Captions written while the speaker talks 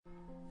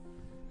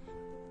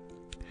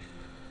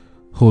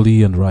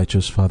Holy and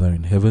righteous Father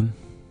in heaven,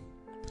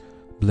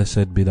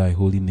 blessed be thy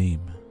holy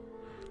name.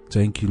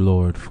 Thank you,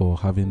 Lord, for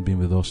having been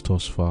with us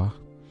thus far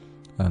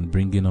and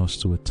bringing us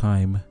to a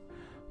time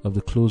of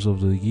the close of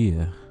the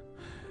year.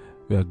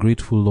 We are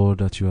grateful, Lord,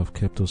 that you have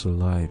kept us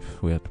alive.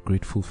 We are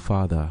grateful,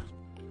 Father,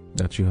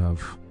 that you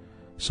have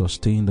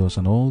sustained us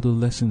and all the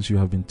lessons you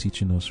have been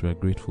teaching us. We are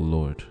grateful,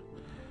 Lord.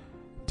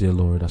 Dear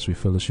Lord, as we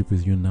fellowship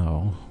with you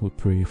now, we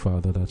pray,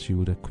 Father, that you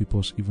would equip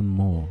us even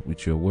more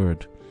with your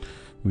word.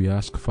 We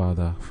ask,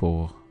 Father,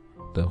 for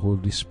the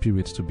Holy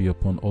Spirit to be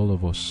upon all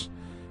of us,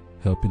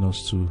 helping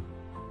us to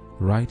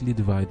rightly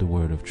divide the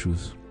word of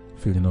truth,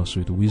 filling us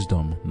with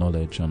wisdom,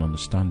 knowledge, and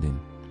understanding.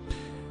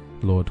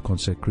 Lord,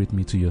 consecrate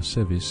me to your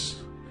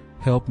service.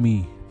 Help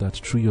me that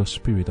through your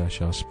Spirit I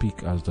shall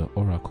speak as the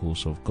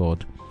oracles of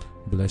God,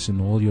 blessing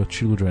all your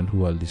children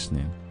who are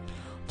listening,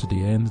 to the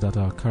end that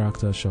our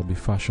characters shall be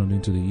fashioned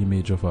into the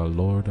image of our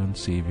Lord and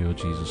Savior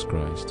Jesus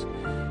Christ.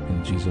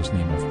 In Jesus'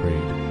 name I've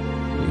prayed.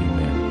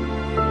 Amen.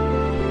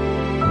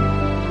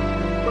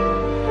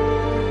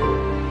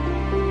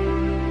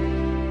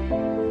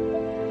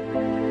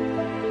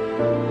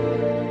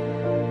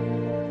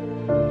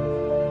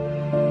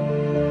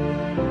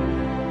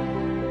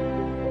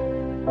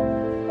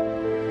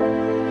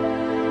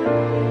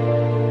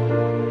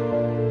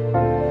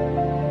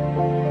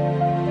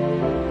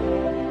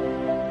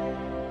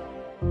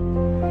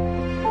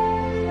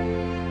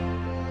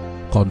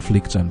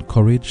 Conflict and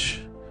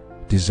Courage,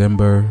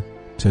 December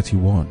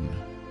 31.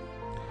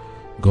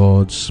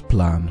 God's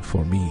plan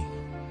for me.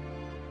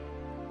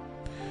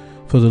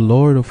 For the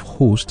Lord of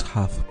hosts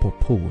hath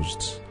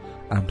purposed,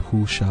 and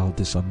who shall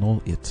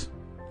disannul it?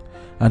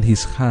 And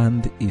his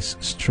hand is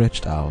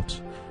stretched out,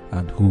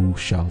 and who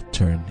shall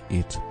turn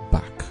it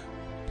back?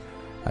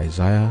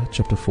 Isaiah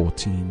chapter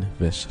 14,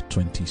 verse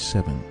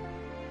 27.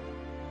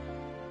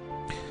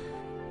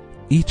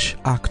 Each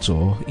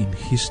actor in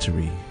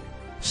history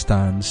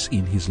stands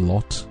in his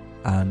lot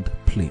and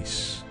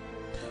place.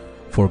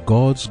 For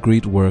God's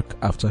great work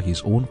after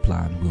his own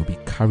plan will be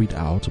carried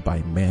out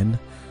by men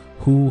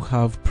who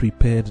have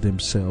prepared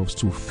themselves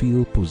to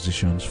fill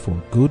positions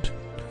for good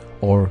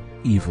or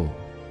evil.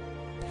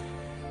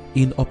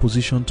 In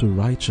opposition to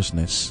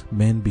righteousness,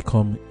 men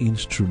become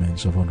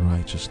instruments of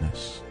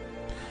unrighteousness.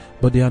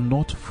 But they are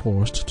not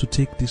forced to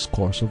take this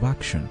course of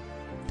action.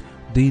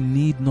 They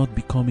need not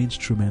become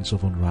instruments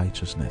of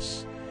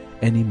unrighteousness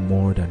any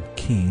more than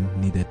Cain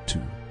needed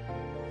to.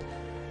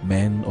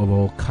 Men of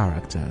all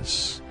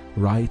characters,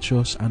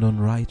 righteous and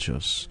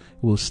unrighteous,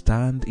 will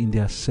stand in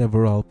their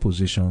several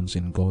positions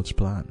in God's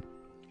plan.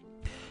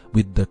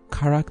 With the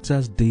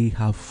characters they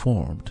have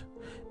formed,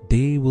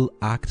 they will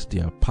act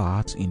their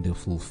part in the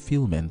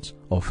fulfillment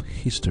of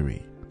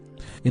history.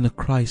 In a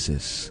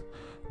crisis,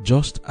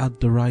 just at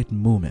the right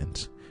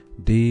moment,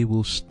 they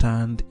will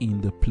stand in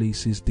the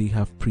places they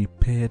have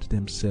prepared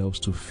themselves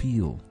to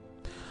fill.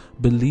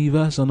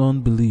 Believers and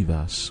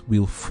unbelievers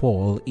will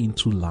fall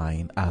into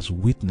line as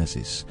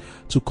witnesses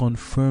to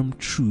confirm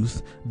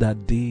truth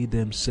that they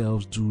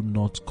themselves do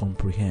not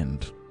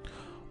comprehend.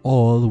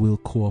 All will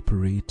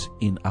cooperate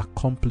in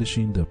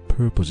accomplishing the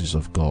purposes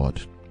of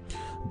God,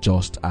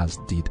 just as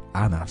did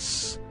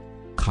Annas,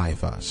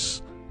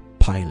 Caiaphas,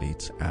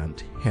 Pilate,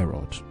 and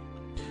Herod.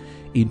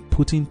 In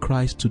putting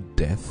Christ to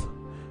death,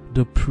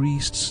 the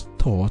priests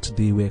thought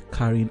they were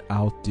carrying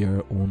out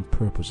their own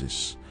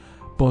purposes,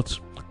 but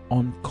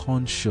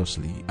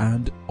unconsciously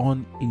and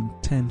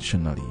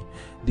unintentionally,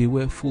 they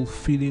were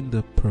fulfilling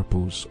the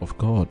purpose of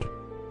God.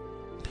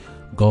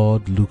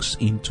 God looks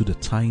into the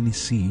tiny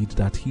seed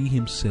that he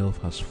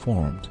himself has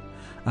formed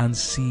and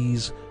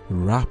sees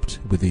wrapped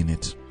within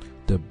it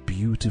the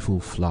beautiful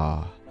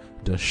flower,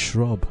 the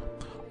shrub,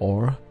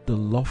 or the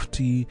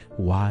lofty,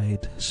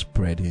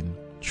 wide-spreading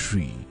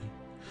tree.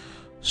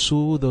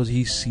 So does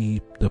he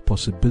see the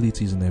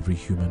possibilities in every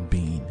human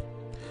being.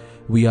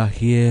 We are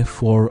here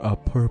for a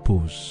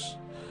purpose.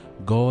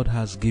 God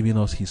has given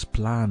us his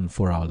plan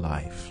for our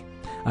life,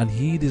 and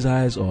he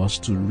desires us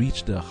to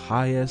reach the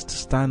highest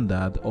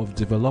standard of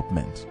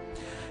development.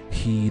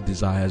 He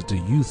desires the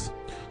youth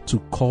to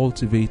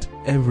cultivate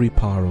every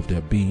power of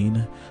their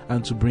being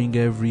and to bring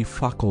every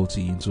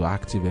faculty into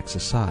active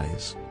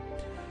exercise.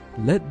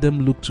 Let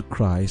them look to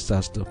Christ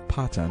as the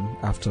pattern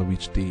after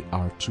which they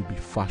are to be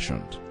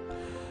fashioned.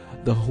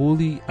 The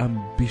holy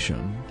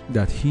ambition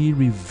that he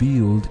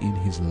revealed in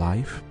his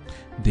life,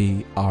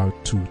 they are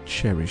to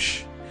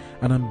cherish,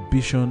 an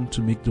ambition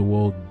to make the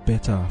world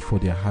better for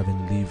their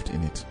having lived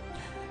in it.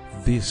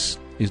 This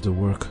is the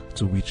work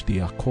to which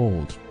they are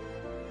called.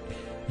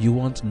 You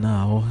want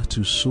now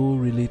to so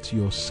relate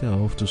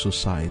yourself to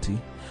society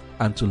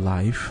and to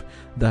life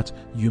that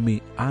you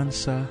may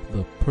answer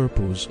the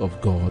purpose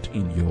of God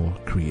in your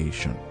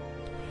creation.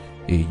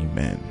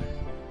 Amen.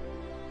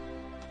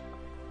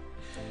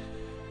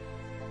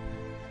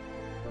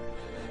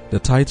 The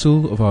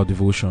title of our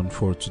devotion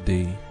for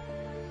today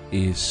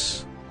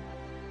is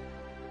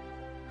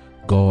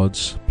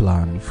God's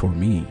Plan for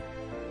Me.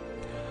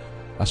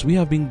 As we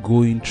have been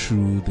going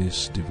through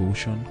this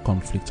devotion,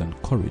 Conflict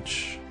and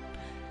Courage,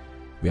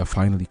 We have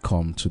finally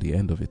come to the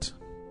end of it.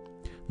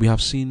 We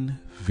have seen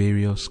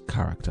various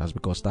characters,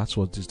 because that's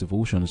what this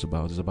devotion is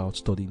about. It's about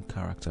studying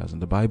characters in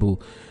the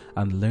Bible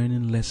and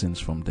learning lessons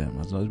from them.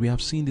 As we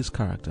have seen these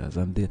characters,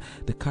 and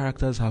the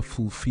characters have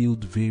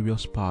fulfilled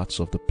various parts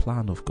of the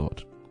plan of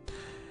God.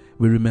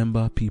 We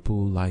remember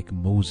people like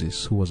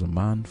Moses, who was a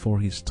man for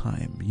his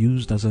time,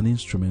 used as an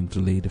instrument to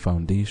lay the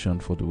foundation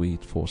for the way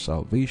for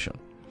salvation.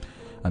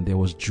 And there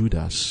was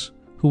Judas,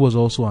 who was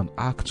also an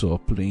actor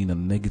playing a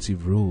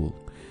negative role.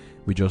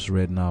 We just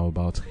read now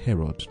about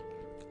Herod,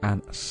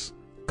 Annas,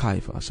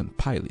 Caiaphas, and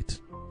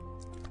Pilate,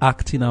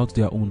 acting out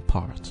their own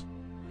part.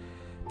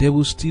 There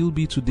will still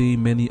be today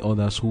many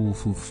others who will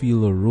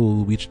fulfill a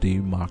role which they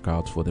mark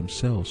out for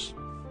themselves.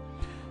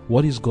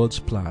 What is God's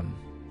plan?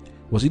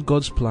 Was it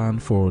God's plan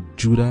for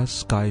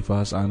Judas,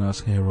 Caiaphas, Annas,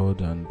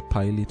 Herod, and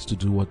Pilate to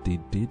do what they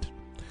did?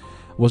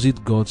 Was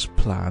it God's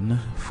plan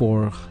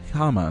for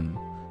Haman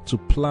to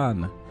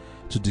plan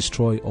to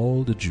destroy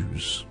all the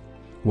Jews?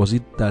 Was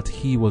it that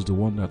he was the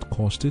one that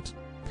caused it?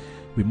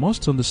 We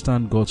must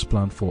understand God's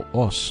plan for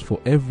us,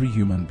 for every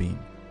human being.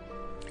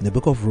 In the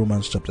book of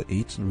Romans chapter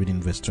 8,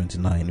 reading verse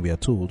 29, we are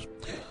told,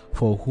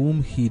 "For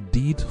whom he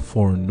did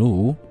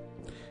foreknow,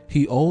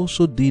 he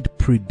also did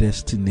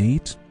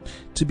predestinate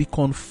to be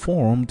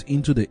conformed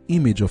into the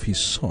image of his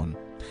Son,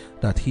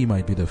 that he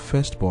might be the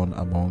firstborn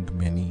among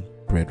many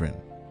brethren.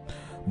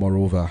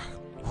 Moreover,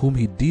 whom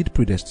he did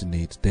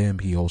predestinate, them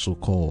he also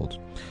called.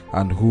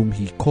 And whom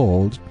he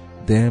called,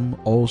 them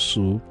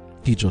also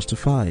he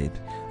justified.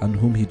 And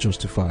whom he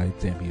justified,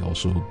 them he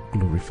also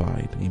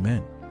glorified."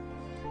 Amen.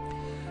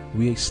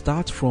 We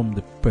start from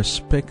the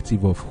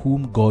perspective of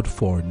whom God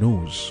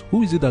foreknows.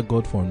 Who is it that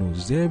God foreknows?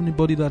 Is there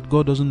anybody that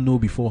God doesn't know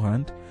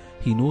beforehand?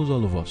 He knows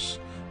all of us.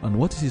 And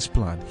what is his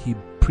plan? He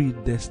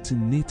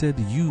predestinated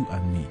you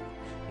and me.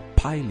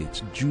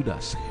 Pilate,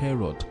 Judas,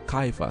 Herod,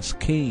 Caiaphas,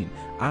 Cain,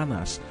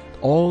 Annas,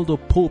 all the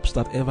popes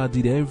that ever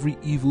did every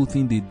evil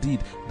thing they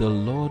did, the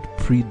Lord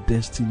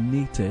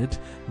predestinated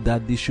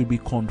that they should be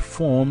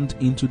conformed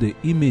into the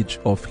image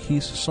of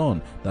his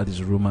Son. That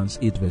is Romans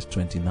 8 verse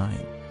 29.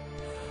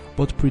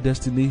 But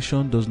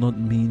predestination does not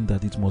mean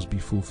that it must be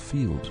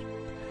fulfilled.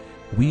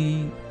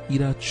 We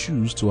either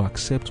choose to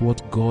accept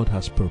what God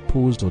has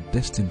proposed or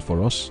destined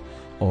for us,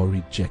 or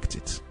reject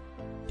it.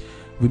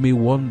 We may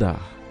wonder,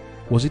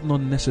 was it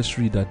not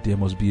necessary that there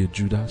must be a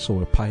Judas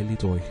or a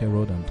Pilate or a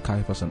Herod and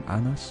Caiaphas and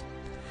Annas?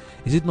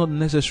 Is it not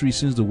necessary,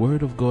 since the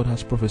word of God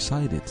has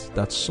prophesied it,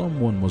 that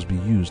someone must be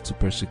used to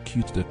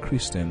persecute the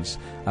Christians,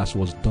 as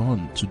was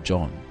done to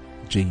John,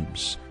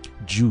 James,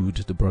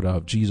 Jude, the brother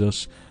of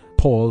Jesus,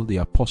 Paul, the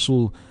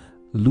apostle,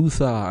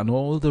 Luther, and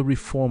all the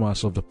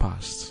reformers of the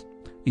past?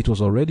 It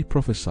was already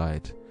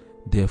prophesied.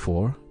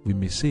 Therefore, we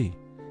may say,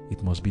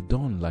 it must be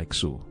done like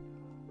so.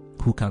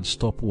 Who can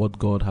stop what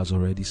God has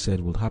already said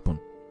will happen?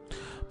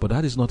 But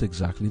that is not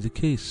exactly the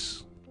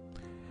case.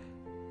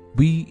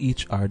 We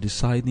each are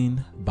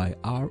deciding by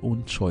our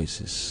own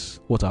choices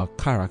what our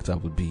character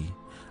will be,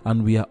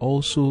 and we are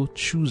also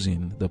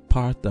choosing the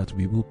part that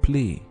we will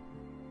play.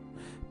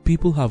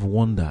 People have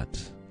wondered.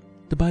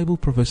 The Bible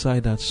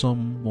prophesied that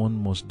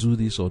someone must do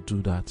this or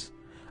do that,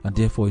 and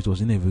therefore it was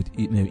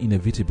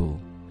inevitable.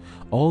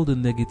 All the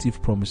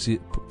negative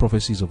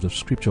prophecies of the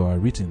scripture are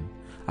written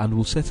and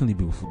will certainly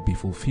be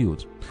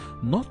fulfilled,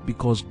 not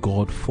because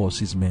God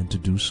forces men to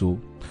do so,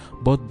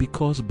 but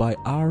because by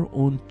our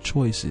own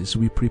choices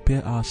we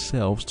prepare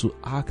ourselves to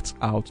act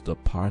out the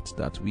part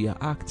that we are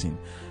acting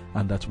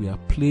and that we are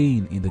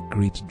playing in the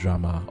great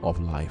drama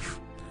of life.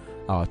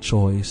 Our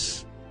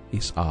choice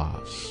is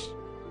ours.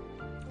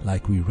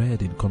 Like we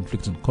read in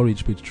Conflict and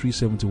Courage, page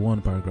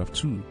 371, paragraph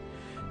 2,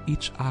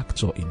 each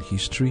actor in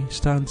history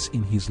stands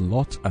in his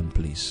lot and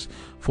place,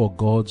 for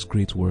God's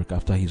great work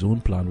after his own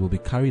plan will be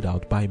carried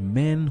out by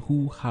men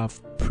who have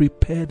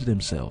prepared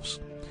themselves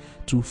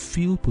to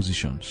fill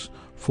positions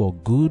for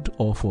good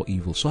or for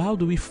evil. So how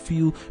do we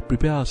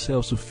prepare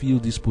ourselves to fill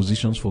these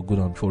positions for good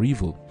and for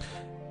evil?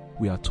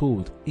 We are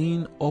told,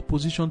 in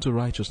opposition to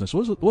righteousness.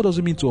 What does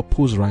it mean to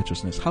oppose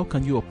righteousness? How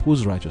can you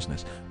oppose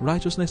righteousness?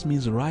 Righteousness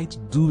means right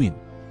doing,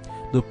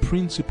 the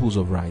principles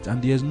of right.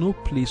 And there's no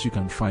place you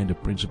can find the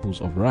principles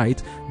of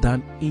right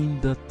than in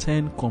the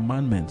 10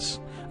 commandments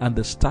and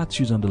the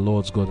statutes and the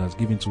laws God has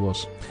given to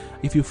us.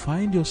 If you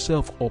find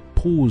yourself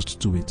opposed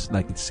to it,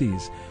 like it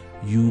says,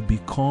 you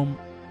become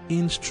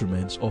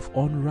instruments of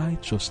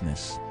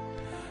unrighteousness.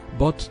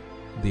 But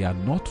they are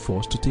not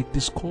forced to take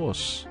this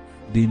course.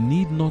 They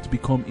need not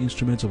become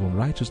instruments of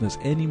unrighteousness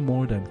any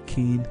more than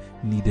Cain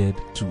needed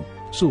to.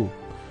 So,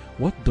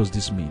 what does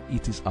this mean?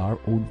 It is our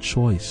own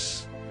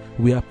choice.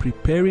 We are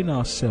preparing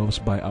ourselves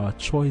by our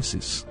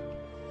choices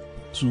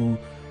to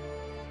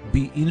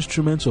be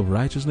instruments of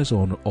righteousness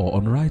or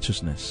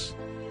unrighteousness.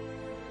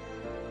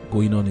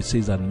 Going on, it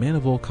says that men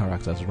of all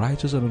characters,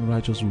 righteous and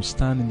unrighteous, will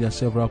stand in their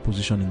several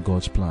positions in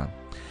God's plan.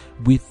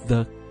 With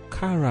the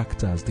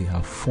characters they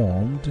have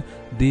formed,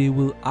 they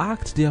will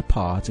act their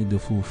part in the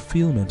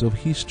fulfillment of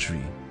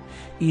history.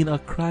 In a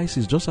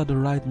crisis, just at the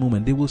right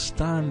moment, they will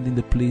stand in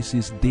the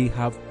places they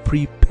have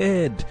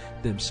prepared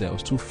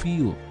themselves to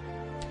fill.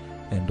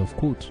 End of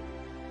quote.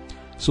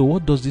 So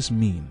what does this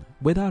mean?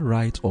 Whether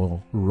right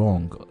or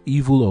wrong,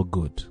 evil or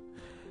good,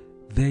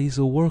 there is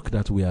a work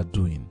that we are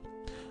doing.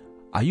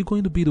 Are you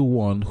going to be the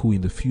one who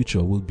in the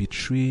future will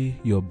betray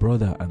your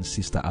brother and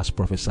sister as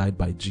prophesied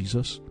by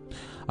Jesus?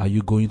 Are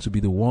you going to be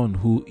the one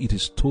who it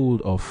is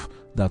told of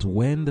that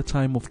when the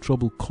time of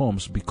trouble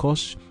comes,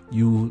 because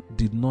you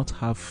did not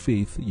have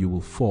faith, you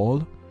will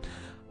fall?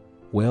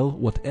 Well,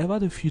 whatever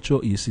the future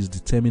is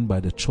determined by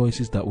the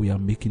choices that we are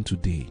making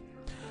today.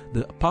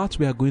 The part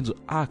we are going to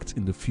act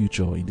in the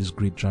future in this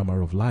great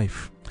drama of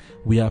life,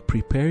 we are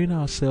preparing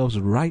ourselves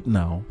right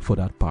now for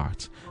that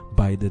part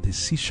by the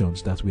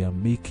decisions that we are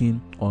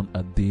making on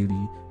a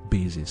daily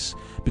basis.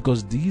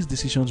 Because these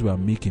decisions we are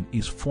making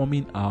is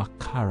forming our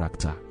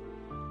character.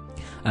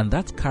 And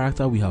that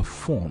character we have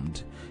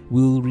formed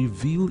will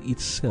reveal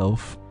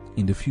itself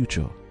in the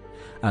future.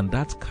 And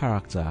that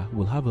character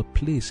will have a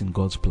place in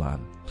God's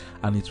plan.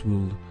 And it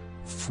will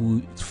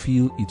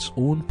feel its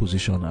own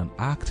position and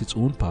act its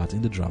own part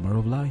in the drama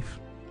of life.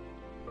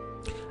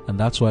 And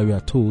that's why we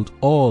are told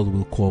all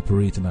will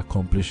cooperate in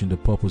accomplishing the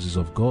purposes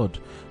of God,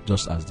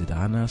 just as did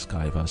Annas,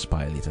 Caiaphas,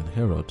 Pilate, and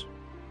Herod.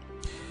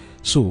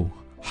 So,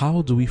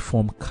 how do we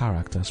form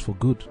characters for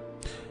good?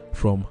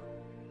 From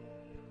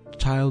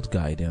Child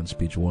Guidance,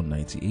 page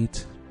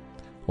 198,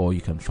 or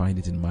you can find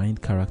it in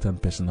Mind, Character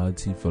and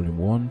Personality, volume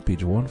 1,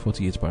 page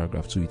 148,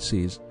 paragraph 2. It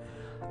says,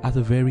 at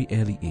a very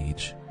early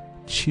age,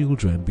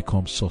 children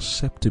become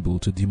susceptible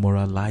to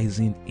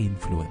demoralizing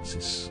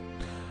influences.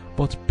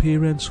 But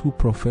parents who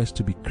profess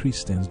to be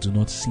Christians do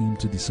not seem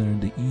to discern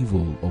the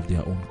evil of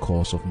their own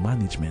course of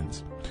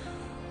management.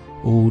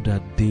 Oh,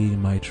 that they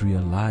might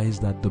realize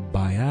that the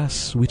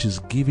bias which is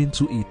given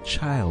to a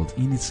child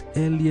in its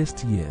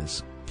earliest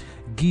years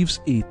gives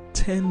a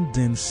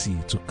tendency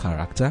to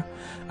character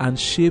and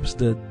shapes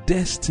the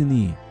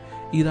destiny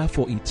either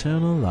for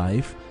eternal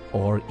life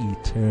or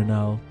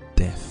eternal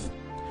death.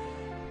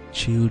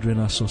 Children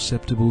are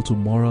susceptible to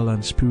moral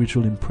and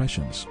spiritual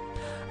impressions,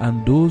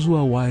 and those who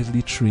are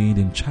wisely trained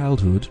in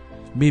childhood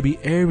may be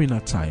erring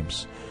at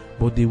times,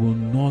 but they will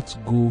not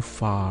go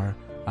far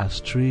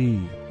astray.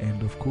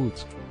 End of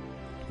quote.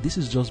 This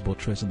is just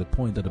buttressing the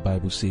point that the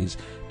Bible says,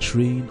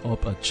 train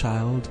up a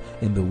child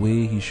in the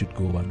way he should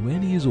go, and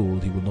when he is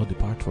old, he will not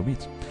depart from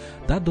it.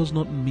 That does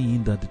not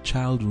mean that the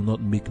child will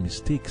not make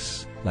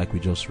mistakes, like we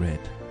just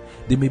read.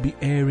 They may be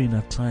erring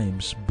at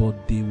times,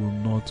 but they will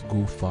not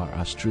go far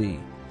astray.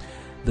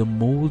 The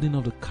molding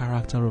of the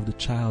character of the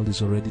child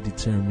is already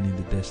determining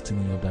the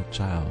destiny of that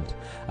child.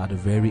 At a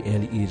very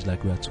early age,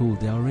 like we are told,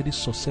 they are already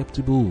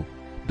susceptible.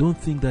 Don't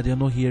think that they are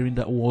not hearing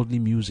that worldly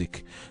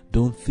music.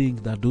 Don't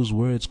think that those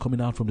words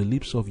coming out from the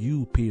lips of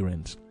you,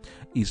 parents,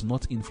 is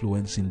not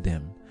influencing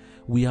them.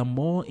 We are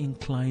more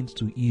inclined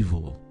to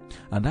evil,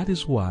 and that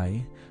is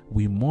why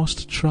we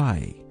must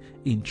try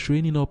in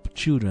training up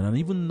children, and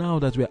even now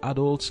that we are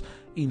adults,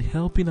 in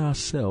helping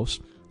ourselves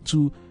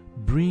to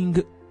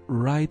bring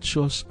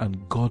righteous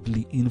and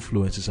godly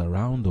influences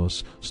around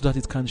us so that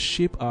it can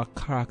shape our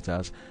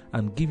characters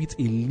and give it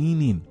a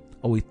leaning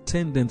or a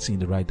tendency in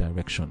the right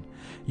direction.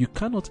 You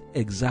cannot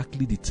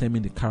exactly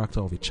determine the character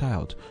of a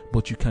child,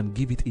 but you can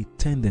give it a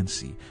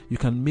tendency. You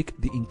can make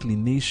the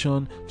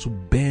inclination to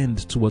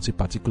bend towards a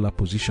particular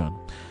position.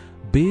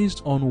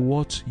 Based on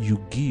what you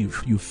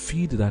give, you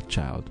feed that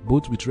child,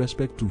 both with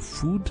respect to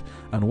food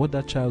and what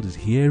that child is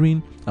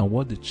hearing and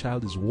what the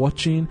child is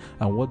watching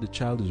and what the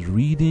child is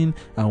reading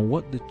and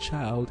what the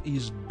child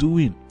is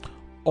doing.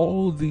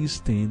 All these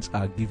things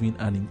are giving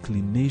an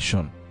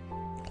inclination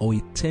or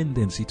a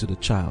tendency to the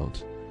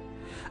child.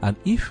 And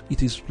if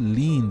it is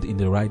leaned in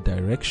the right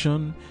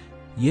direction,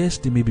 yes,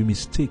 there may be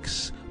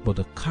mistakes, but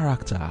the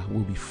character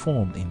will be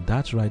formed in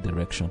that right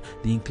direction.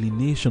 The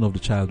inclination of the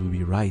child will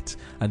be right,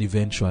 and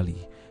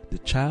eventually the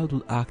child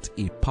will act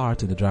a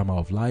part in the drama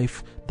of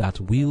life that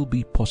will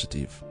be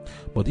positive.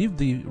 But if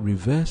the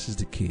reverse is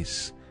the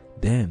case,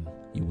 then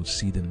you will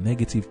see the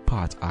negative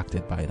part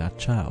acted by that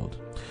child.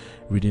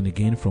 Reading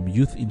again from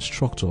Youth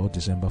Instructor,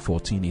 December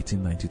 14,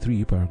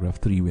 1893, paragraph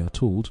 3, we are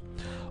told,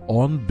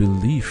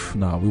 unbelief.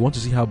 Now, we want to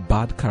see how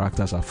bad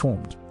characters are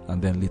formed,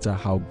 and then later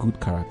how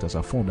good characters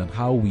are formed, and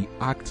how we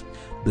act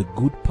the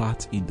good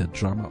part in the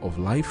drama of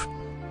life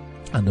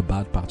and the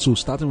bad part. So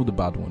starting with the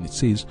bad one, it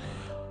says,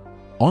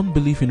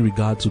 unbelief in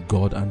regard to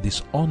God and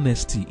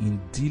dishonesty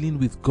in dealing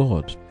with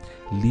God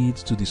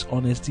leads to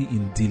dishonesty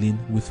in dealing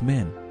with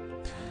men.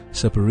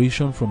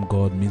 Separation from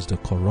God means the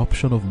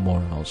corruption of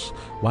morals,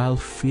 while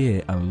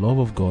fear and love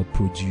of God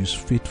produce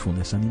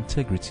faithfulness and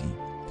integrity.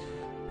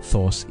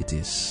 Thus it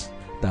is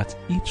that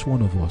each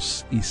one of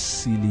us is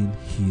sealing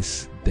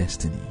his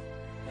destiny.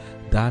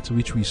 That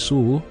which we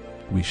sow,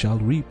 we shall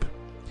reap.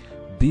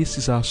 This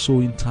is our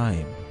sowing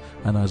time,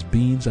 and as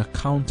beings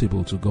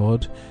accountable to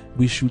God,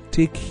 we should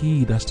take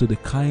heed as to the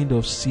kind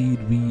of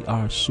seed we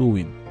are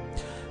sowing.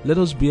 Let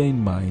us bear in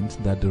mind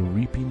that the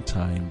reaping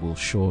time will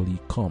surely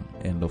come.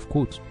 End of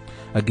quote.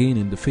 Again,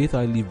 in The Faith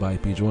I Live By,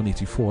 page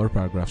 184,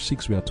 paragraph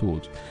 6, we are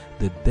told,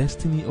 the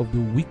destiny of the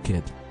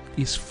wicked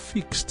is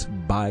fixed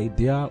by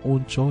their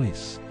own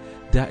choice.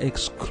 Their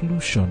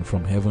exclusion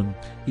from heaven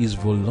is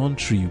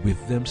voluntary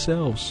with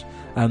themselves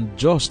and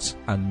just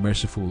and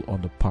merciful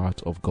on the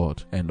part of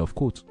God. End of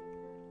quote.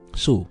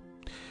 So,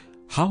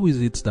 how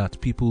is it that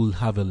people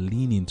have a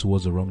leaning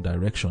towards the wrong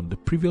direction? The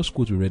previous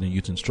quote we read in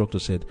Youth Instructor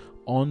said,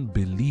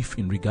 unbelief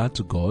in regard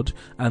to God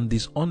and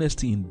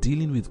dishonesty in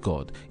dealing with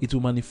God. It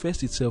will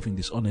manifest itself in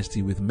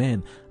dishonesty with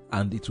men,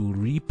 and it will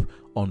reap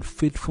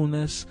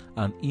unfaithfulness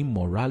and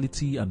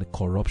immorality and the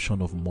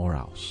corruption of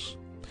morals.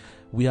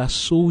 We are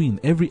sowing,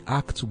 every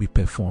act we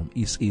perform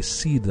is a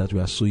seed that we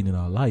are sowing in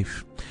our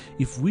life.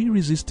 If we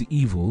resist the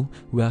evil,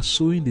 we are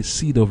sowing the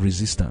seed of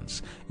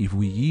resistance. If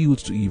we yield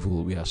to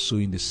evil, we are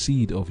sowing the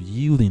seed of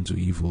yielding to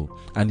evil,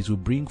 and it will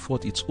bring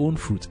forth its own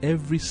fruit.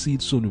 Every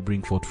seed sown will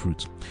bring forth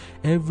fruit.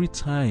 Every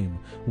time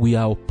we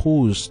are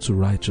opposed to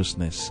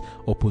righteousness,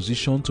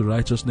 opposition to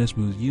righteousness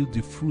will yield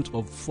the fruit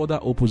of further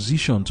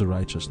opposition to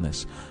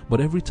righteousness. But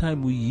every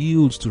time we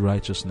yield to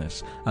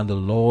righteousness and the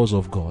laws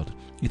of God,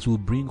 it will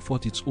bring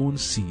forth its own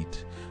seed.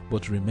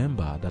 But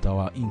remember that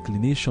our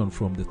inclination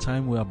from the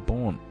time we are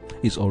born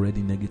is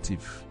already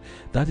negative.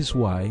 That is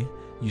why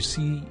you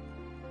see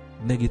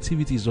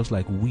negativity is just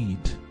like weed.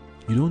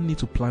 You don't need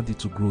to plant it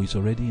to grow. It's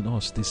already in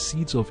us. The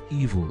seeds of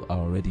evil are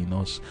already in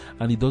us,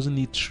 and it doesn't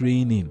need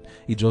training.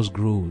 It just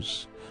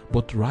grows.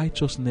 But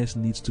righteousness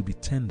needs to be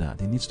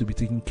tended. It needs to be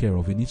taken care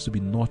of. It needs to be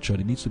nurtured.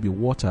 It needs to be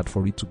watered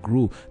for it to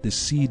grow. The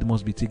seed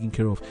must be taken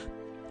care of.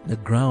 The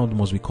ground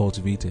must be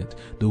cultivated.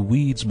 The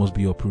weeds must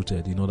be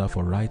uprooted in order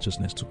for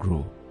righteousness to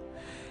grow.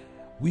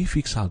 We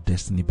fix our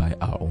destiny by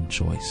our own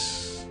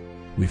choice.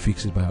 We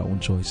fix it by our own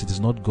choice. It is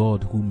not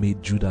God who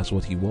made Judas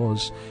what he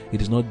was.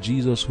 It is not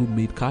Jesus who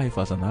made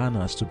Caiaphas and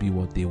Annas to be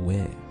what they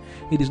were.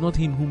 It is not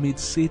him who made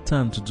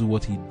Satan to do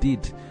what he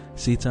did.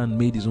 Satan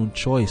made his own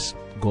choice.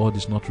 God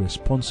is not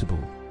responsible.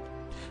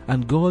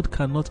 And God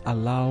cannot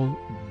allow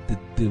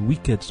the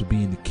wicked to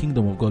be in the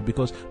kingdom of God,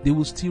 because they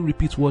will still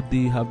repeat what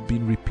they have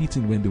been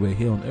repeating when they were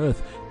here on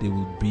earth. They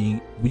will be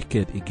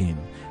wicked again.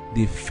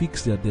 They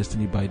fix their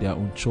destiny by their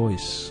own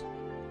choice.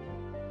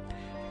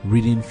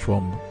 Reading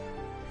from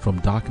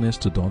Darkness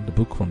to Dawn, the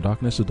book From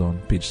Darkness to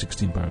Dawn, page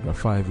 16, paragraph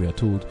 5, we are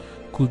told,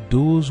 could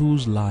those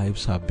whose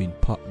lives have been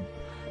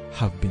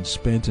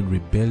spent in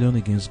rebellion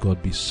against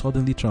God be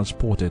suddenly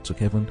transported to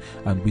heaven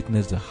and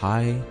witness the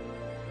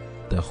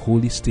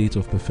holy state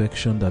of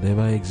perfection that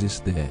ever exists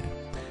there?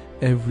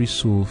 Every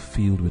soul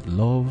filled with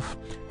love,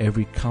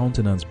 every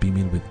countenance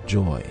beaming with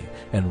joy,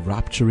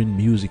 enrapturing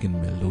music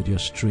in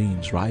melodious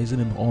strains,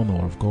 rising in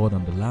honor of God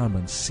and the Lamb,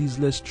 and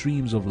ceaseless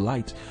streams of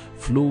light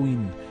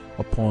flowing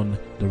upon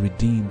the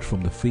redeemed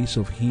from the face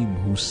of him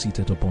who is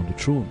seated upon the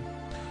throne.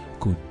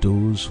 Could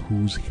those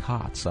whose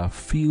hearts are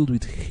filled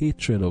with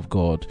hatred of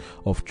God,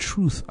 of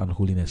truth and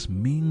holiness,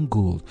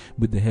 mingle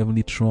with the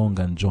heavenly throng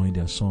and join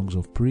their songs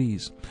of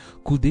praise?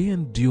 Could they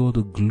endure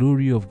the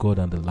glory of God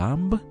and the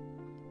Lamb?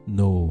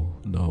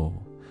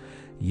 No.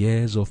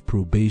 Years of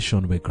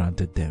probation were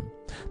granted them,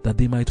 that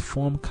they might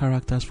form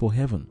characters for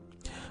heaven.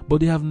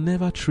 But they have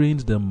never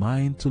trained the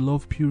mind to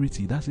love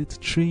purity. That's it,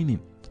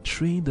 training.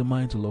 Train the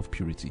mind to love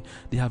purity.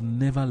 They have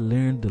never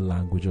learned the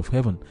language of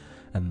heaven,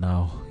 and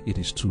now it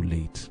is too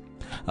late.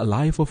 A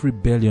life of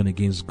rebellion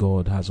against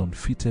God has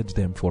unfitted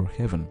them for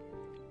heaven.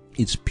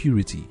 Its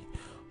purity,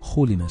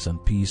 holiness,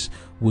 and peace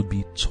would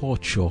be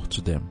torture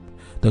to them.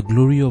 The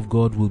glory of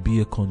God will be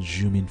a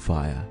consuming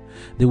fire.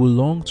 They will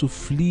long to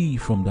flee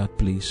from that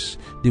place.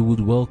 They would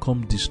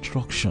welcome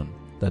destruction,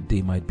 that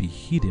they might be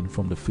hidden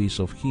from the face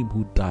of him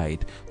who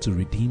died to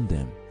redeem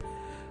them.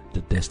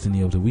 The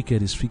destiny of the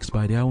wicked is fixed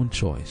by their own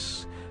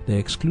choice. Their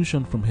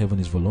exclusion from heaven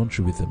is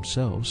voluntary with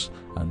themselves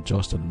and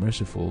just and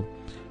merciful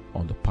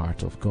on the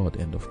part of God.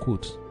 End of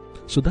quote.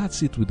 So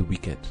that's it with the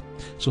wicked.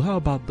 So how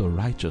about the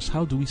righteous?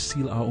 How do we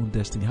seal our own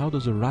destiny? How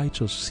does the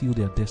righteous seal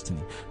their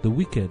destiny? The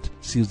wicked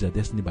seals their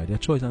destiny by their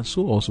choice, and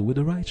so also with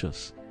the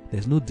righteous.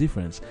 There's no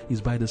difference.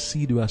 It's by the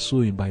seed we are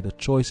sowing, by the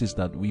choices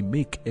that we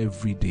make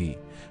every day.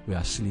 We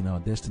are sealing our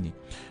destiny.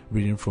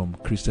 Reading from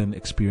Christian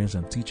Experience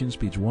and Teachings,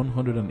 page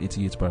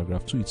 188,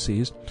 paragraph 2, it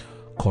says,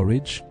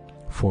 courage,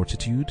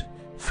 fortitude,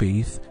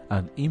 faith,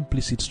 and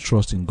implicit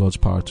trust in God's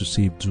power to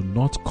save do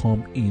not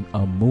come in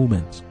a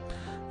moment.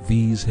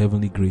 These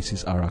heavenly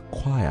graces are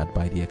acquired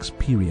by the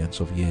experience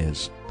of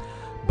years.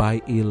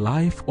 By a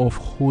life of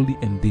holy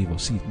endeavor,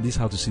 see, this is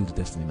how to seal the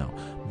destiny now.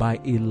 By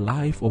a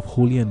life of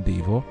holy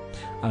endeavor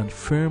and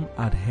firm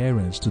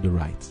adherence to the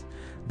right,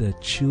 the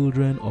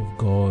children of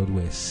God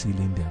were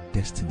sealing their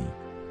destiny.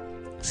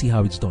 See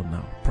how it's done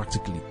now,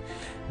 practically.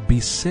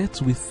 Beset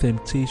with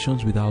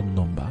temptations without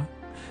number,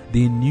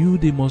 they knew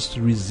they must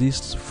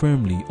resist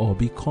firmly or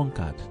be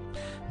conquered.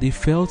 They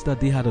felt that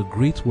they had a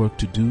great work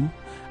to do,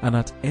 and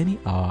at any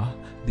hour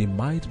they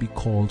might be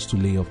called to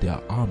lay off their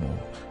armor,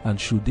 and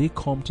should they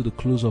come to the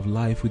close of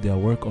life with their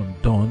work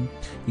undone,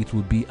 it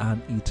would be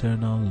an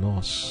eternal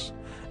loss.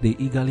 They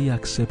eagerly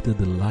accepted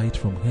the light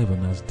from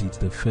heaven, as did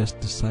the first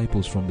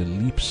disciples from the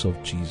lips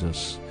of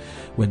Jesus.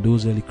 When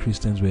those early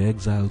Christians were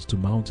exiled to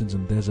mountains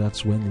and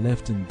deserts, when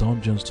left in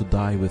dungeons to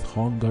die with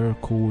hunger,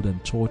 cold,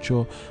 and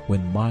torture,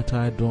 when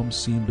martyrdom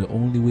seemed the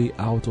only way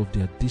out of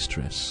their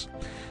distress,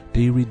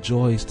 they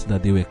rejoiced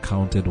that they were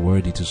counted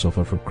worthy to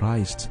suffer for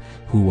Christ,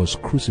 who was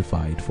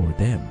crucified for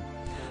them.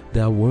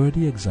 Their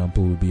worthy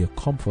example will be a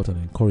comfort and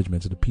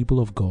encouragement to the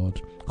people of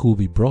God, who will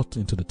be brought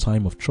into the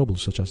time of trouble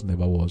such as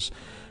never was.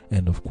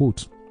 End of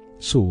quote.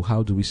 So,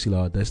 how do we seal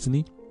our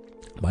destiny?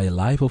 By a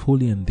life of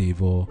holy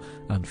endeavor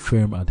and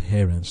firm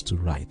adherence to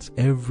right.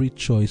 Every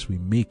choice we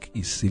make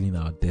is sealing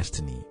our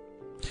destiny.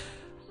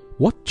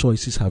 What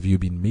choices have you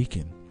been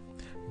making?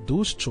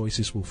 Those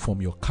choices will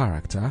form your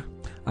character,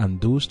 and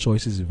those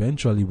choices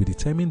eventually will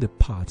determine the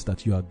part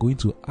that you are going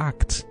to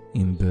act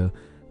in the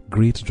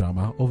great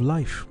drama of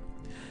life.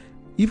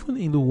 Even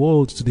in the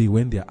world today,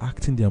 when they are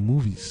acting their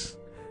movies,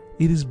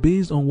 it is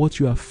based on what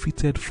you are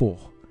fitted for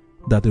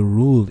that a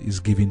role is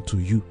given to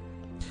you.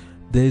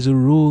 There is a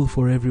role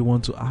for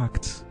everyone to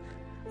act,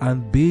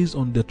 and based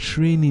on the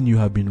training you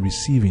have been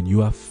receiving,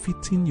 you are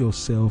fitting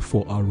yourself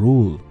for a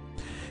role.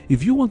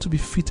 If you want to be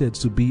fitted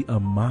to be a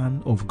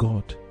man of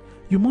God,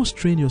 you must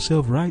train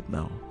yourself right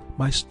now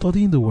by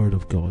studying the Word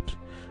of God,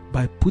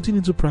 by putting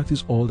into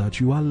practice all that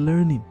you are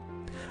learning.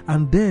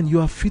 And then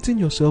you are fitting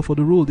yourself for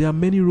the role. There are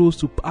many roles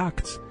to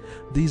act.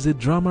 There is a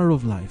drama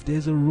of life. There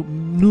is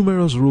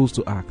numerous roles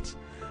to act.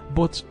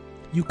 But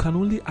you can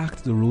only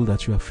act the role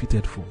that you are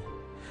fitted for.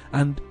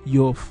 And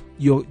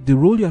the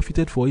role you are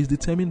fitted for is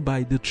determined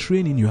by the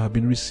training you have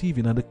been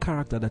receiving and the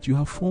character that you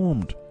have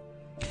formed.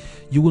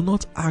 You will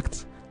not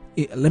act.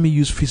 Let me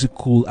use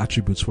physical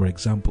attributes for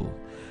example.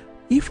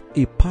 If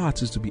a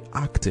part is to be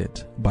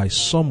acted by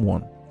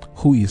someone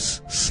who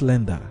is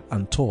slender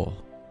and tall,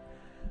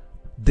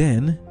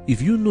 then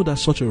if you know that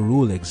such a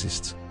role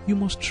exists, you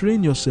must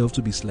train yourself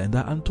to be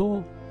slender and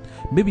tall.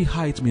 Maybe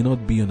height may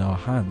not be in our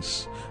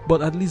hands,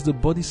 but at least the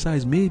body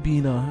size may be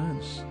in our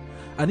hands.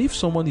 And if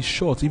someone is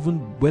short, even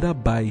whether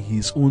by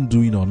his own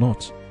doing or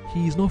not,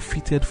 he is not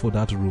fitted for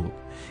that role.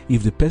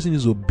 If the person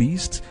is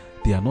obese,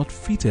 they are not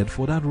fitted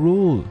for that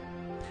role.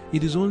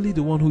 It is only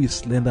the one who is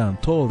slender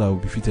and tall that will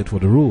be fitted for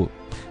the role.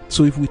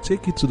 So if we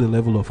take it to the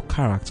level of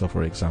character,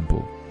 for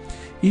example,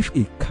 if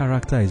a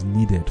character is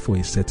needed for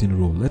a certain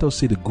role, let us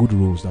say the good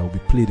roles that will be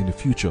played in the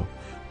future,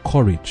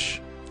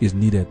 courage is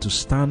needed to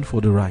stand for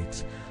the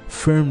right.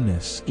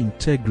 Firmness,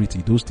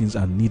 integrity, those things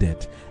are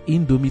needed.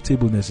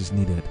 Indomitableness is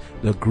needed.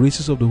 The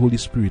graces of the Holy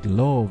Spirit,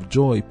 love,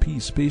 joy,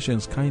 peace,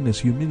 patience, kindness,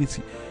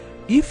 humility.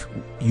 If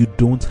you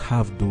don't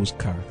have those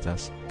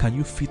characters, can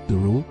you fit the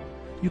role?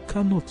 You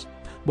cannot.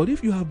 But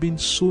if you have been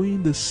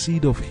sowing the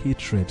seed of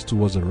hatred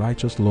towards the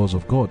righteous laws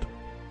of God,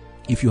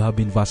 if you have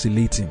been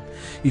vacillating,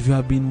 if you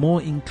have been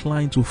more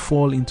inclined to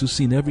fall into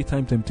sin every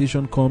time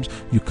temptation comes,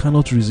 you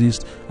cannot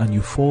resist and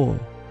you fall,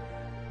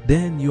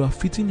 then you are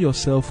fitting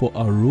yourself for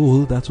a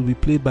role that will be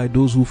played by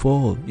those who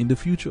fall in the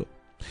future.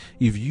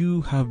 If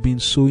you have been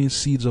sowing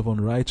seeds of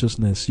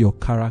unrighteousness, your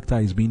character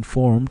is being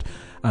formed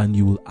and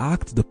you will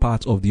act the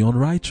part of the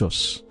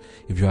unrighteous.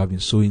 If you have been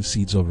sowing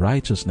seeds of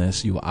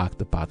righteousness, you will act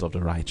the part of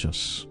the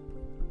righteous.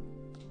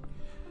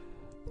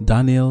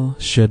 Daniel,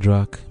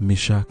 Shadrach,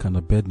 Meshach, and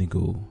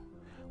Abednego,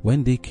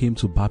 when they came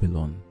to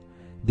Babylon,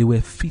 they were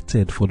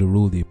fitted for the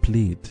role they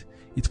played.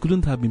 It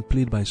couldn't have been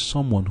played by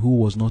someone who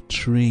was not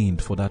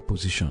trained for that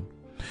position.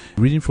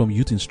 Reading from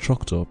Youth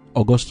Instructor,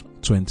 August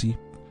 20,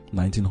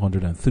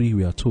 1903,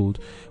 we are told,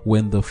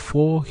 when the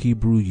 4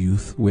 Hebrew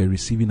youth were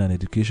receiving an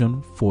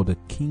education for the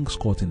king's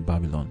court in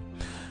Babylon,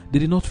 they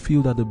did not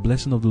feel that the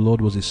blessing of the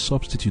Lord was a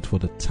substitute for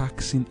the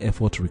taxing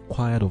effort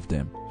required of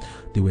them.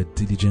 They were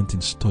diligent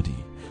in study,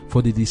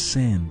 for they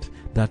discerned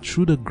that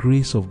through the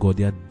grace of God,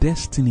 their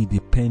destiny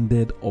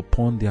depended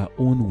upon their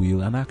own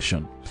will and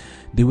action.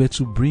 They were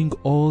to bring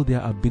all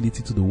their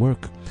ability to the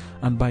work,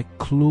 and by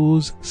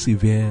close,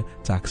 severe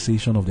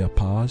taxation of their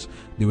powers,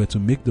 they were to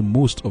make the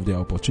most of their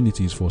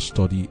opportunities for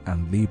study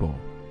and labor.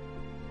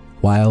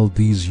 While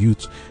these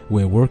youths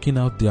were working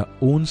out their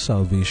own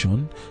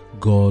salvation,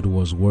 God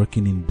was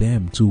working in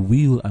them to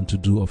will and to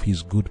do of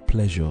His good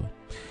pleasure.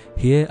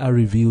 Here are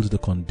revealed the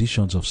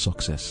conditions of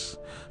success.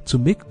 To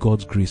make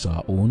God's grace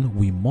our own,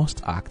 we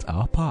must act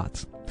our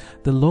part.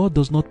 The Lord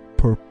does not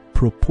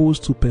propose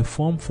to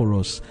perform for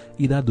us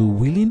either the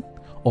willing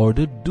or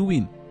the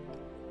doing.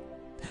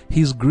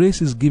 His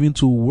grace is given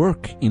to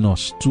work in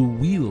us, to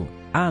will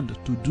and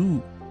to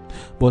do,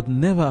 but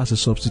never as a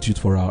substitute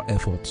for our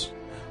efforts.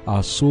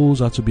 Our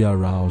souls are to be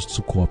aroused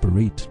to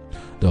cooperate.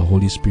 The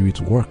Holy Spirit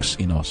works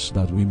in us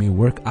that we may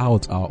work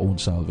out our own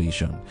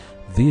salvation.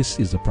 This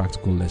is the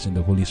practical lesson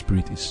the Holy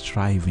Spirit is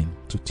striving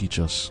to teach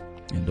us.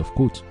 End of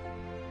quote.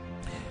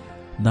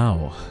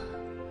 Now,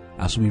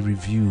 as we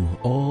review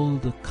all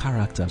the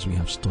characters we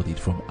have studied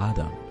from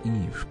Adam,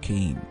 Eve,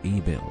 Cain,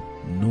 Abel,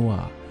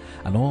 Noah,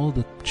 and all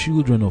the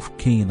children of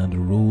Cain and the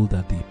role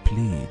that they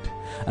played.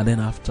 And then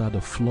after the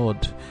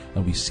flood,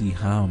 and we see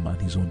Ham and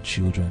his own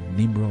children,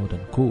 Nimrod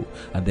and co.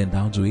 And then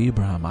down to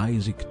Abraham,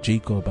 Isaac,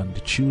 Jacob, and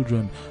the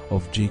children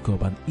of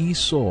Jacob, and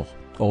Esau,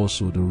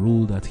 also the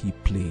role that he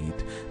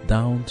played,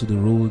 down to the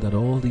role that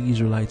all the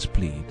Israelites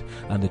played,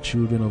 and the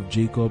children of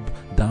Jacob,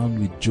 down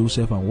with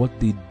Joseph and what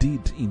they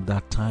did in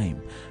that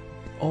time.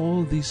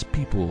 All these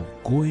people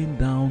going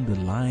down the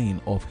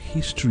line of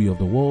history of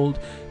the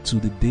world to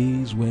the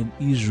days when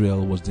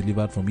Israel was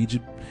delivered from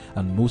Egypt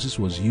and Moses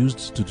was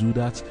used to do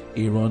that,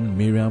 Aaron,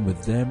 Miriam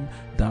with them,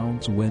 down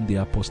to when they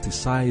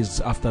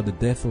apostatized after the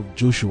death of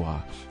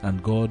Joshua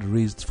and God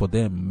raised for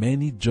them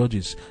many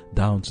judges,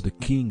 down to the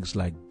kings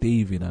like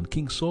David and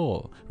King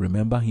Saul.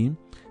 Remember him?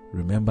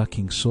 Remember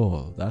King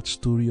Saul. That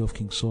story of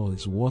King Saul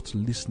is worth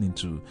listening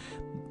to.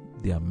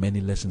 There are many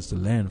lessons to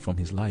learn from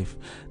his life,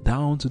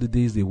 down to the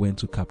days they went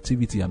to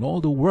captivity and all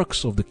the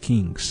works of the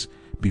kings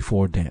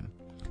before then,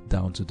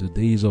 down to the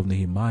days of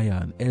Nehemiah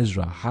and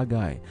Ezra,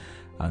 Haggai,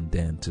 and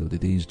then till the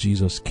days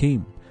Jesus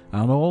came,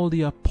 and all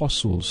the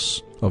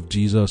apostles of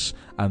Jesus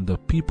and the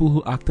people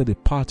who acted a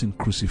part in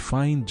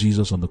crucifying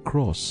Jesus on the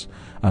cross,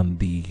 and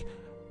the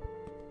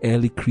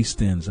early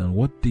Christians and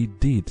what they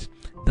did,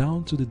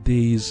 down to the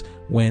days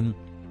when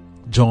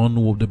John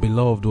the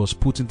Beloved was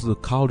put into the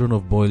cauldron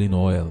of boiling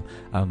oil,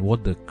 and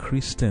what the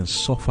Christians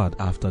suffered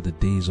after the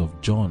days of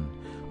John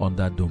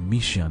under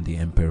Domitian the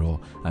emperor,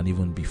 and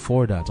even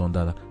before that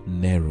under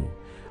Nero,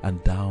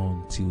 and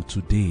down till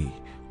today,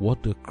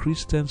 what the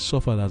Christians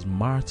suffered as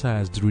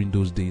martyrs during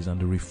those days, and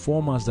the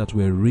reformers that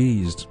were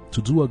raised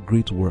to do a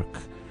great work,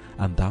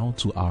 and down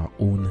to our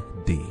own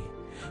day.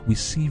 We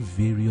see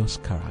various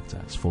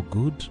characters for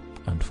good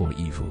and for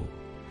evil.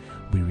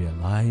 We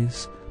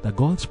realize that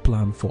God's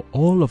plan for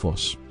all of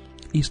us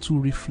is to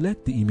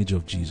reflect the image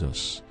of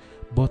Jesus,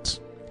 but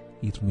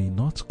it may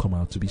not come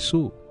out to be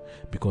so,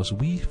 because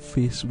we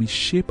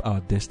shape our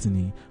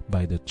destiny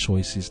by the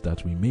choices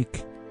that we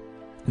make.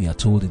 We are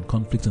told in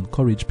Conflict and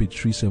Courage, page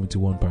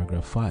 371,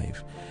 paragraph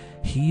 5,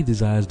 He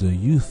desires the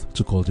youth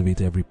to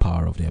cultivate every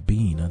power of their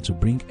being and to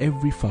bring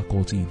every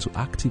faculty into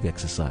active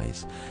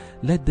exercise.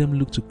 Let them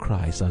look to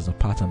Christ as the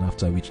pattern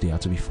after which they are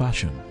to be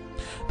fashioned.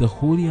 The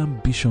holy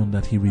ambition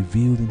that He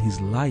revealed in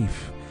His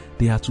life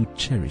they are to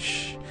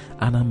cherish,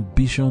 an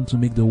ambition to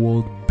make the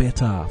world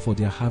better for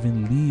their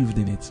having lived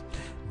in it.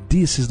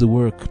 This is the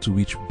work to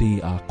which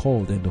they are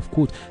called. End of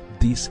quote.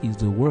 This is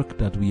the work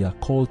that we are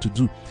called to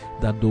do,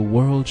 that the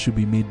world should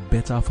be made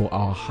better for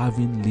our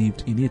having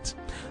lived in it.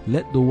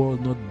 Let the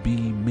world not be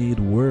made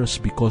worse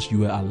because you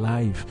were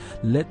alive.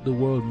 Let the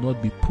world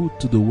not be put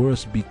to the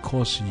worse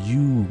because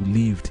you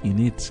lived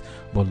in it,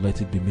 but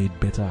let it be made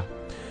better.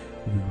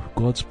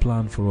 God's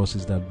plan for us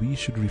is that we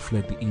should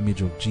reflect the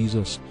image of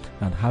Jesus,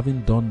 and having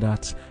done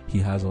that, He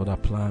has other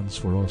plans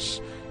for us.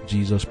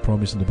 Jesus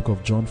promised in the book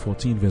of John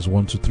 14 verse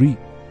 1 to 3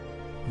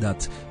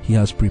 that He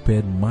has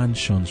prepared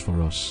mansions for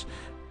us.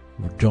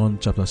 John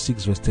chapter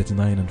 6 verse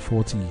 39 and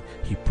 40,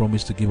 He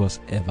promised to give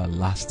us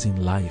everlasting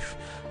life.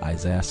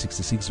 Isaiah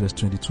 66 verse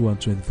 22 and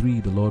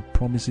 23, the Lord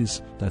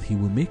promises that He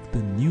will make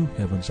the new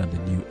heavens and the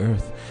new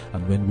earth.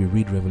 And when we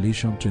read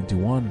Revelation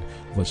 21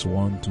 verse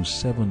 1 to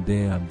 7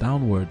 there and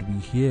downward, we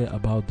hear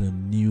about the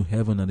new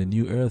heaven and the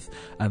new earth,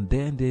 and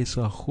then there is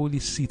a holy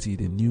city,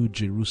 the new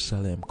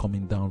Jerusalem,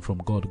 coming down from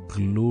God.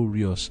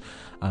 Glorious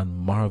and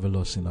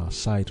marvelous in our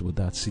sight would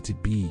that city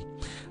be.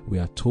 We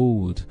are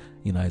told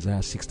in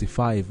Isaiah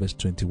 65 verse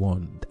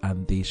 21,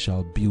 and they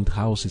shall build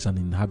houses and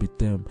inhabit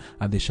them,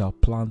 and they shall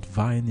plant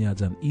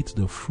vineyards and eat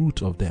the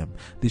fruit of them.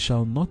 They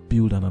shall not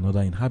build and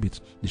another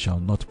inhabit, they shall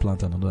not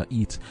plant and another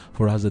eat.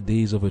 For as the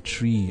days of a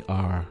tree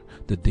are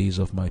the days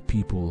of my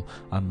people,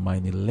 and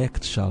mine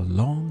elect shall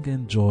long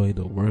enjoy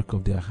the work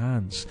of their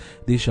hands.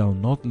 They shall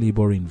not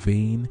labor in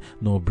vain,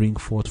 nor bring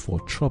forth for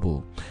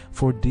trouble.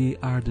 For they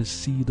are the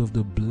seed of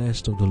the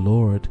blessed of the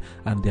Lord,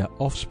 and their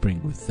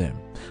offspring with them.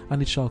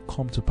 And it shall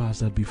come to pass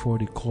that before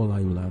they call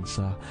I will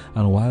answer,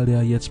 and while they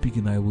are yet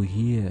speaking I will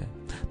hear.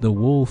 The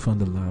wolf and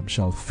the lamb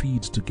shall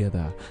feed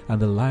together,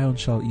 and the lion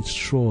shall eat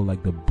straw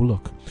like the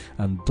bullock,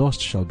 and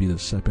dust shall be the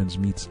serpent's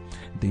meat.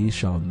 They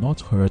shall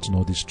not hurt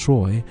nor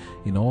destroy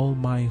in all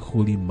my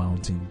holy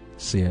mountain,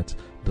 saith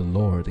the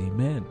Lord.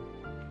 Amen.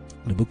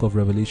 The book of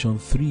Revelation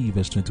 3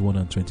 verse 21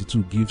 and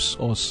 22 gives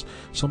us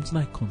something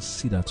I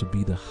consider to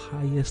be the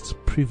highest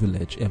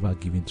privilege ever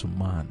given to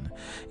man.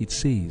 It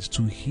says,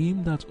 to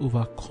him that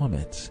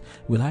overcometh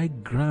will I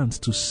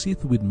grant to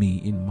sit with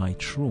me in my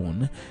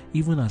throne,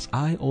 even as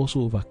I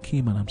also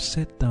overcame and am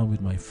set down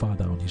with my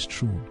Father on His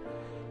throne.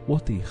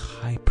 What a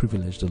high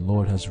privilege the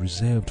Lord has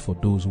reserved for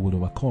those who will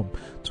overcome,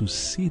 to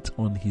sit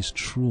on His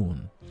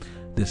throne,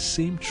 the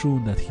same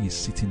throne that He is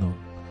sitting on.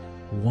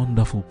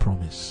 wonderful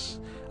promise.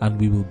 And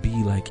we will be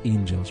like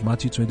angels.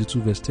 Matthew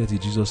 22 verse 30,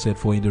 Jesus said,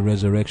 "For in the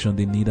resurrection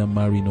they neither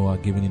marry nor are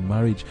given in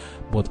marriage,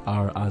 but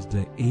are as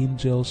the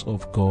angels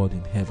of God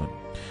in heaven."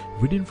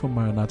 Reading from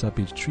Maranatha,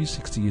 page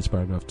 368,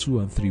 paragraph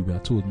 2 and 3, we are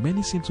told,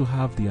 many seem to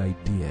have the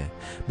idea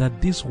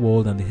that this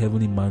world and the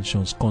heavenly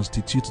mansions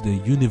constitute the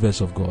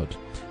universe of God.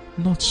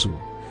 Not so.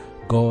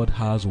 God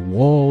has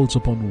worlds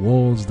upon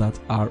worlds that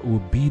are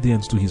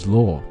obedient to His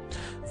law.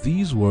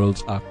 These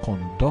worlds are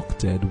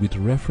conducted with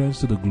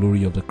reference to the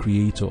glory of the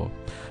Creator.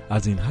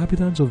 As the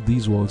inhabitants of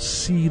these worlds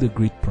see the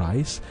great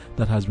price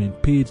that has been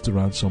paid to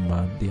ransom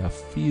man, they are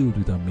filled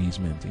with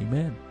amazement.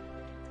 Amen.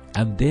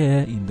 And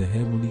there in the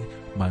heavenly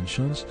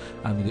mansions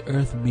and the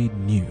earth made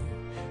new,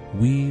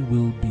 we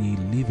will be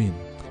living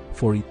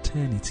for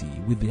eternity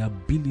with the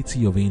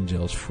ability of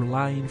angels,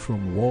 flying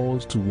from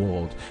world to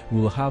world. We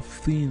will have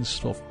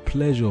things of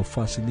pleasure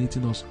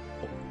fascinating us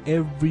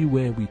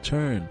everywhere we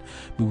turn.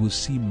 We will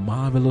see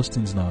marvelous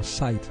things in our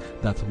sight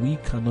that we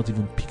cannot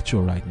even picture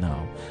right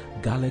now.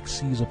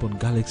 Galaxies upon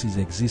galaxies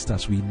exist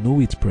as we know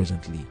it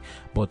presently,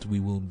 but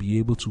we will be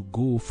able to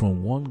go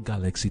from one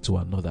galaxy to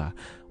another.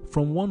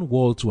 From one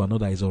world to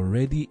another is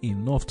already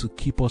enough to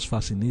keep us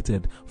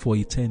fascinated for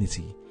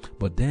eternity.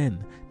 But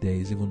then there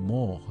is even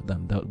more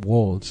than that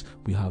worlds.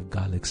 We have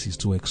galaxies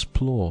to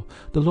explore.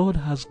 The Lord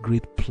has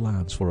great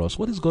plans for us.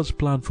 What is God's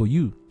plan for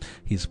you?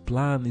 His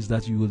plan is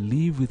that you will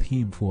live with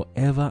Him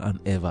forever and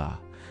ever.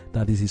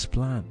 That is His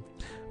plan.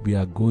 We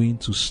are going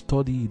to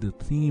study the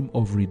theme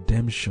of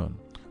redemption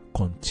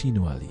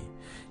continually.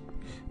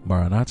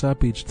 Maranatha,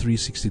 page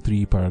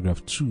 363,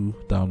 paragraph 2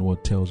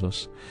 downward tells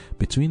us,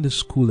 between the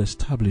school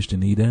established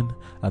in Eden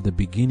at the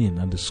beginning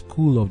and the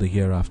school of the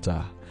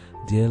hereafter,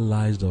 there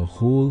lies the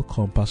whole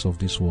compass of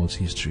this world's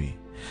history,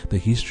 the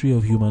history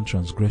of human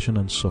transgression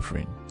and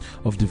suffering,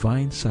 of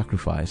divine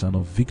sacrifice, and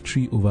of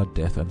victory over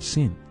death and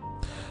sin.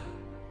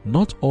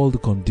 Not all the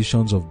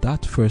conditions of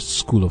that first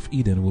school of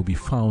Eden will be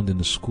found in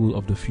the school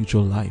of the future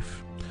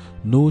life.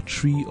 No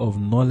tree of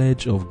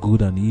knowledge of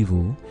good and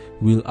evil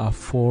will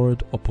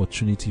afford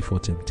opportunity for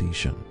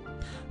temptation.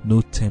 No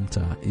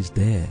tempter is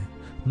there,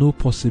 no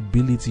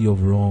possibility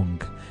of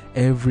wrong.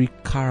 Every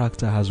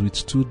character has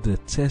withstood the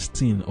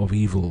testing of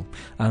evil,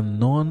 and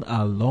none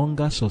are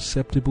longer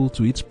susceptible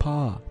to its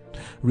power.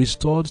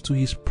 Restored to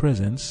His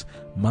presence,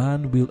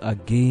 man will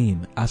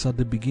again, as at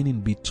the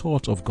beginning, be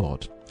taught of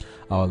God.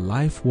 Our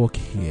life work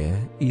here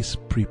is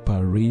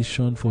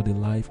preparation for the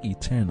life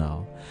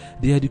eternal.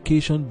 The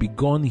education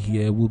begun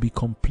here will not be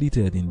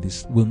completed in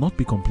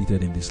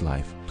this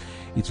life.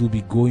 It will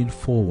be going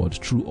forward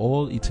through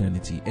all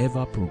eternity,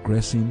 ever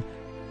progressing,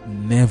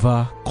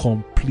 never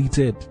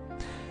completed.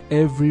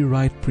 Every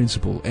right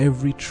principle,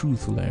 every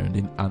truth learned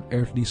in an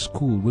earthly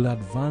school will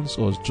advance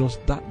us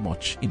just that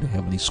much in the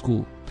heavenly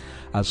school.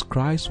 As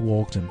Christ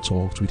walked and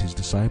talked with His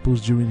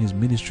disciples during His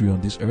ministry on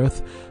this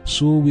earth,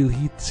 so will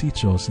He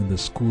teach us in the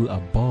school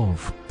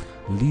above,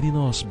 leading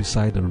us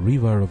beside the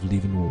river of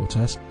living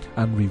waters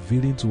and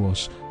revealing to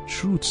us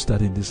truths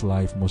that in this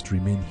life must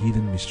remain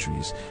hidden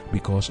mysteries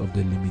because of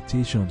the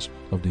limitations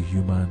of the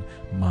human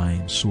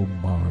mind so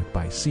marred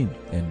by sin.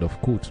 End of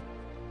quote.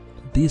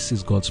 This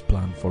is God's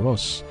plan for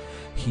us.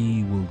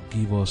 He will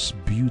give us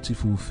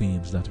beautiful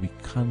things that we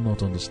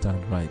cannot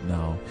understand right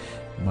now.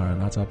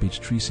 Maranatha, page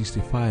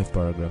 365,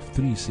 paragraph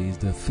 3 says,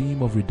 the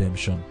theme of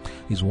redemption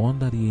is one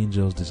that the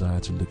angels desire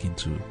to look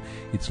into.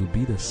 It will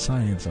be the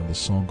science and the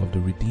song of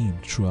the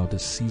redeemed throughout the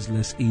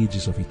ceaseless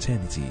ages of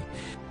eternity.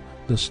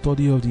 The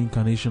study of the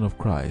incarnation of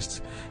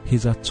Christ,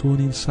 His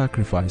atoning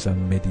sacrifice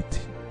and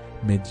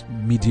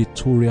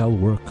mediatorial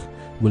work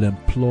will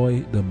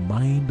employ the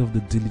mind of the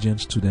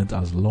diligent student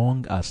as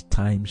long as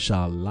time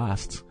shall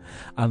last.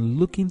 And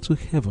looking to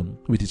heaven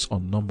with its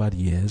unnumbered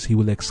years, he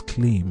will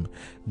exclaim,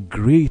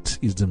 "Great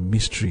is the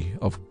mystery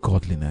of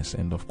godliness."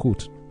 End of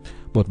quote.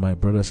 But my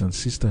brothers and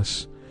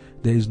sisters,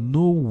 there is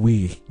no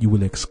way you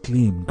will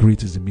exclaim,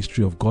 "Great is the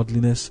mystery of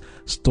godliness,"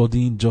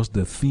 studying just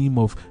the theme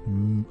of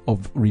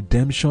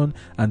redemption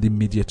and the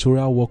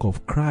mediatorial work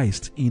of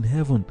Christ in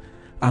heaven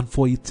and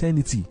for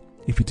eternity,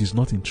 if it is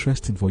not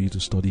interesting for you to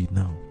study it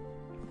now.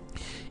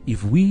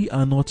 If we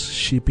are not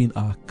shaping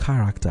our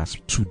characters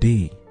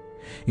today,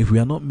 if we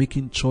are not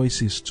making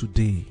choices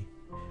today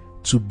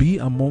to be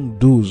among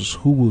those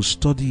who will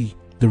study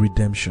the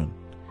redemption,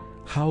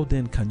 how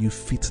then can you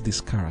fit this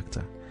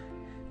character?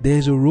 There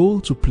is a role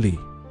to play.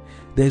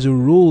 There is a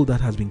role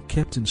that has been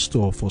kept in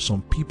store for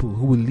some people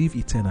who will live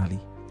eternally.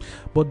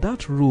 But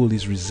that role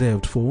is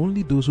reserved for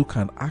only those who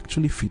can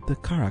actually fit the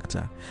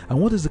character. And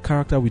what is the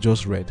character we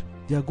just read?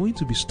 They are going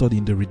to be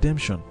studying the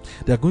redemption.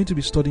 They are going to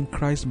be studying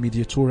Christ's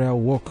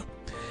mediatorial work.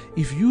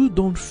 If you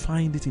don't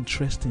find it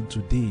interesting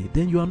today,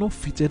 then you are not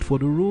fitted for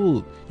the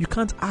role. You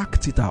can't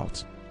act it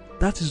out.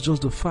 That is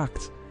just the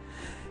fact.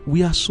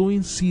 We are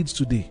sowing seeds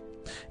today.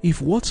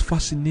 If what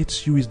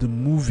fascinates you is the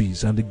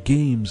movies and the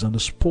games and the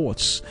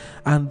sports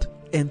and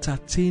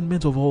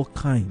entertainment of all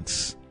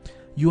kinds,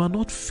 you are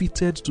not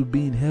fitted to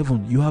be in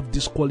heaven. You have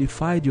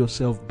disqualified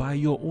yourself by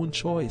your own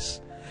choice.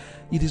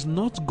 It is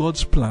not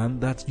God's plan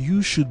that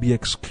you should be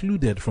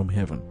excluded from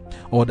heaven,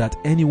 or that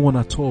anyone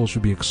at all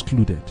should be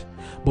excluded.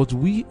 But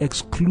we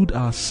exclude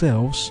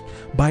ourselves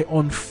by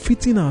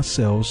unfitting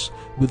ourselves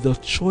with the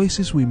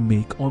choices we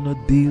make on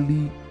a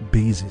daily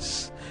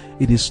basis.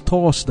 It is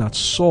thus that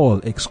Saul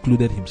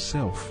excluded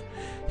himself.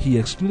 He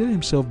excluded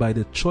himself by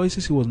the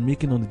choices he was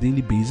making on a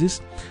daily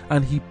basis,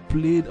 and he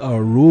played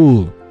a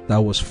role that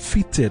was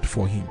fitted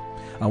for him.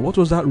 And what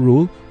was that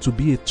role? To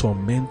be a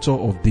tormentor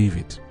of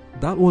David.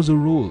 That was a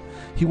role.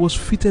 He was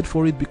fitted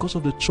for it because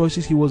of the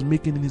choices he was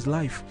making in his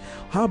life.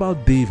 How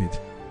about David?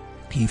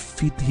 He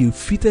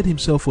fitted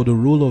himself for the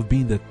role of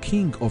being the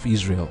king of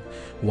Israel.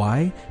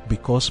 Why?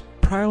 Because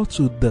prior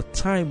to the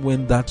time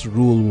when that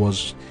role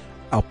was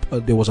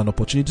there was an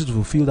opportunity to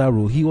fulfill that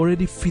role, he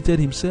already fitted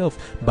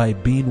himself by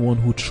being one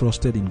who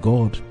trusted in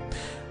God.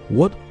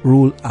 What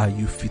role are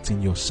you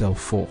fitting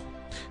yourself for?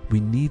 We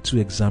need to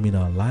examine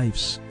our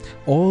lives.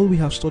 All we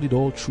have studied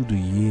all through the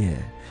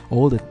year,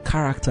 all the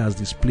characters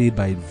displayed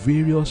by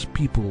various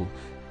people,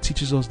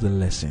 teaches us the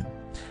lesson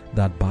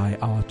that by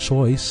our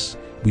choice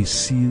we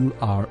seal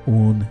our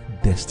own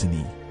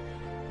destiny.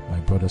 My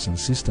brothers and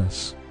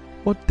sisters,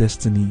 what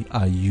destiny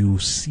are you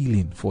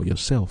sealing for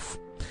yourself?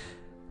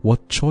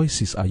 What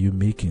choices are you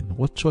making?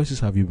 What choices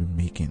have you been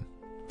making?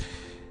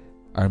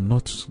 I'm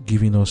not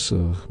giving us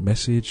a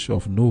message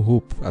of no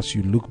hope as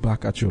you look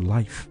back at your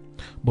life.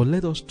 But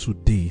let us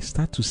today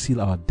start to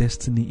seal our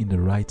destiny in the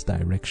right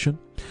direction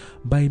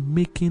by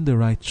making the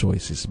right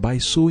choices, by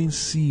sowing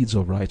seeds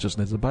of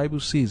righteousness. The Bible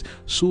says,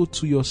 sow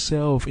to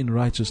yourself in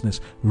righteousness,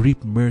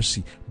 reap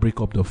mercy, break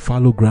up the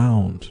fallow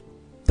ground.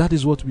 That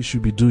is what we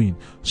should be doing,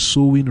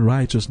 sowing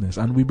righteousness,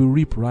 and we will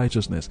reap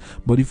righteousness.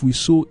 But if we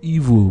sow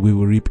evil, we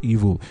will reap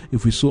evil.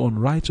 If we sow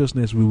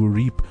unrighteousness, we will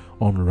reap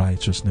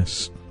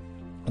unrighteousness.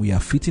 We are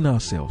fitting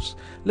ourselves.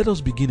 Let us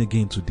begin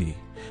again today.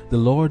 The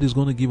Lord is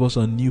going to give us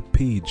a new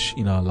page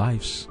in our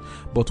lives.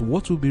 But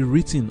what will be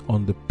written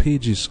on the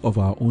pages of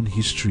our own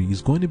history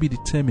is going to be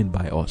determined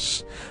by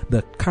us.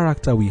 The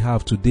character we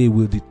have today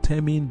will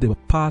determine the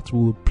part we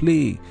will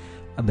play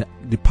and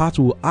the part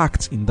we will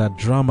act in that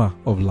drama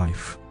of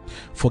life.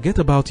 Forget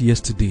about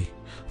yesterday.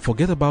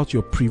 Forget about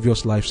your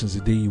previous life since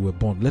the day you were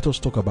born. Let us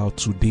talk about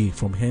today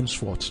from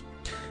henceforth.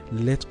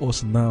 Let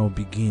us now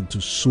begin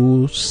to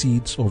sow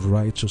seeds of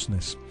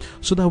righteousness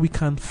so that we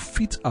can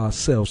fit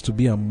ourselves to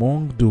be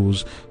among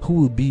those who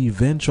will be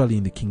eventually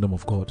in the kingdom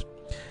of God.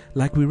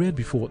 Like we read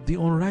before, the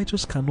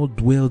unrighteous cannot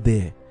dwell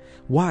there.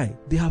 Why?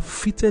 They have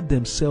fitted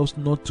themselves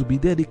not to be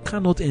there. They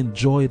cannot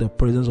enjoy the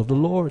presence of the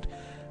Lord.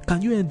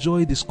 Can you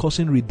enjoy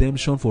discussing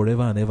redemption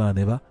forever and ever and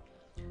ever?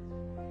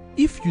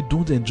 If you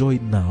don't enjoy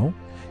it now,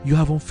 you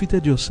have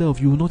unfitted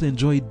yourself. You will not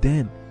enjoy it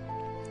then.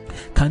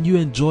 Can you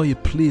enjoy a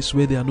place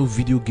where there are no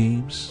video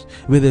games,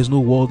 where there is no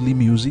worldly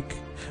music,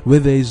 where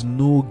there is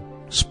no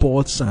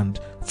sports and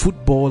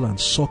football and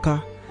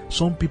soccer?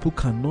 Some people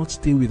cannot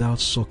stay without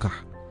soccer.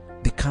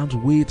 They can't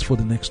wait for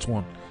the next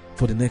one,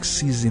 for the next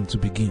season to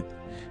begin,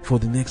 for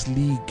the next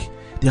league.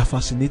 They are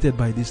fascinated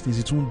by these things.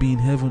 It won't be in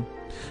heaven.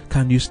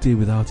 Can you stay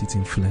without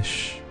eating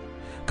flesh?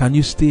 Can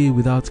you stay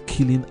without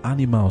killing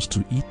animals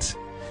to eat?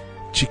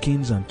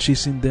 Chickens and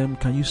chasing them,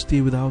 can you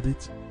stay without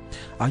it?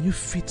 Are you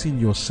fitting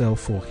yourself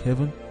for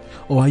heaven?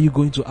 Or are you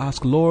going to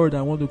ask, Lord,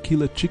 I want to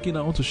kill a chicken,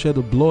 I want to shed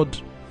the blood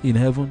in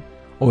heaven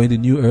or in the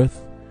new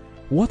earth?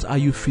 What are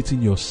you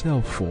fitting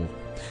yourself for?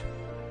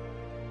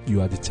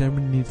 You are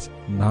determining it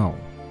now.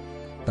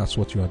 That's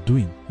what you are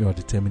doing. You are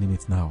determining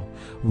it now.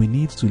 We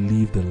need to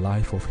live the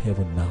life of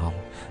heaven now.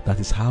 That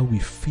is how we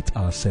fit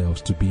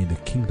ourselves to be in the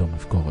kingdom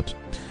of God.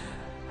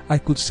 I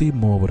could say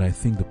more, but I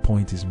think the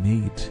point is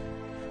made.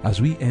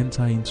 As we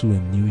enter into a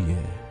new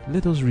year,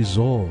 let us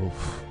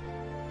resolve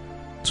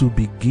to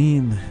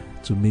begin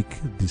to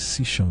make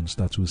decisions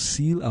that will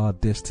seal our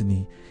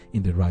destiny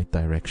in the right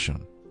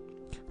direction.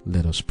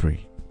 Let us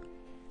pray.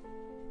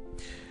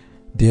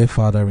 Dear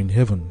Father in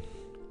heaven,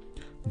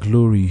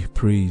 glory,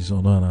 praise,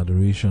 honor, and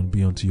adoration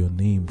be unto your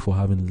name for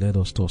having led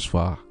us thus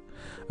far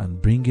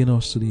and bringing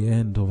us to the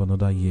end of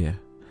another year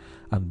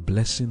and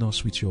blessing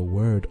us with your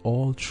word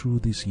all through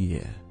this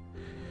year.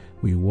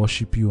 We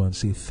worship you and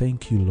say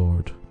thank you,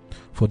 Lord,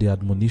 for the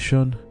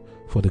admonition,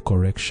 for the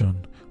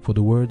correction, for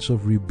the words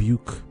of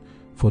rebuke,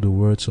 for the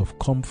words of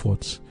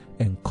comfort,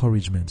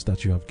 encouragement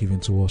that you have given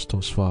to us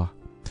thus far.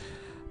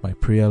 My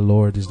prayer,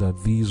 Lord, is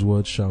that these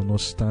words shall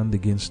not stand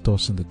against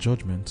us in the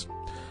judgment,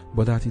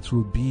 but that it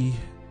will be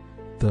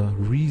the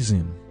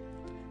reason,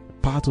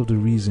 part of the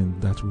reason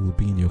that we will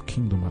be in your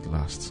kingdom at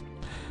last.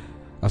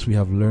 As we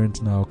have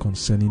learned now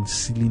concerning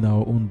sealing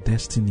our own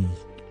destiny,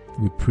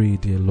 we pray,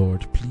 dear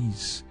Lord,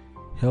 please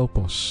help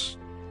us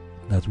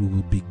that we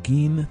will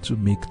begin to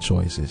make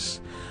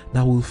choices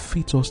that will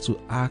fit us to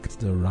act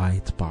the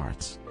right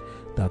part,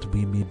 that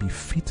we may be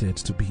fitted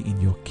to be in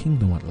your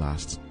kingdom at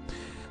last.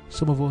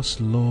 Some of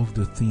us love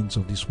the things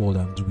of this world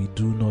and we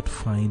do not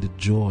find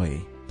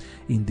joy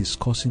in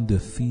discussing the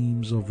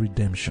themes of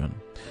redemption,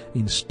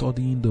 in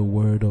studying the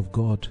Word of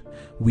God.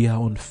 We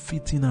are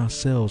unfitting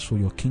ourselves for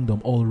your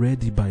kingdom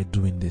already by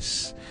doing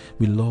this.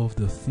 We love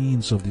the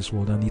things of this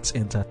world and its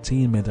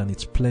entertainment and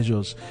its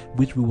pleasures,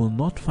 which we will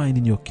not find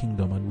in your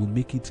kingdom, and will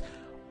make it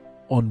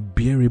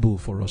unbearable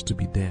for us to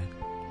be there.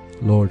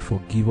 Lord,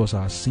 forgive us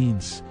our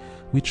sins.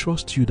 We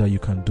trust you that you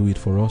can do it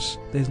for us.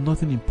 There is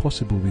nothing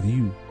impossible with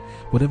you.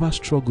 Whatever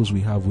struggles we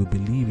have, we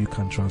believe you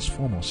can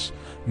transform us.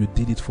 You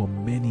did it for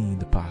many in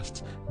the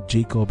past.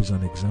 Jacob is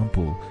an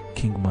example.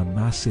 King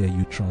Manasseh,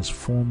 you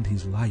transformed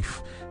his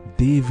life.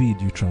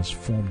 David, you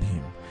transformed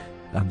him.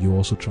 And you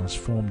also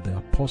transformed the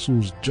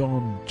apostles,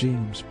 John,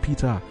 James,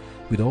 Peter.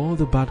 With all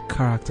the bad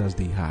characters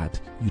they had,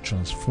 you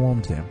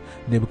transformed them.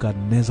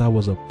 Nebuchadnezzar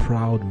was a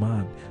proud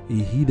man, a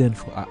heathen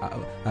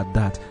at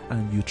that,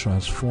 and you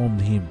transformed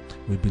him.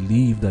 We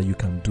believe that you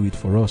can do it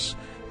for us.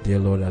 Dear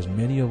Lord, as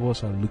many of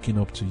us are looking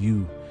up to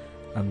you,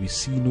 and we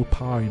see no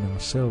power in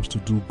ourselves to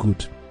do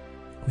good,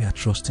 we are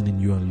trusting in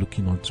you and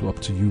looking up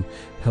to you.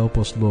 Help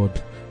us,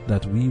 Lord,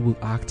 that we will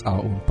act our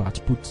own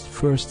part. Put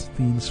first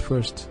things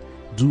first.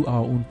 Do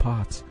our own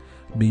part.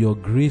 May your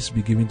grace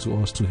be given to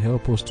us to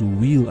help us to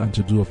will and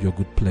to do of your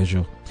good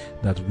pleasure,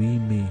 that we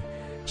may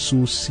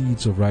sow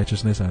seeds of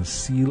righteousness and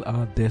seal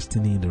our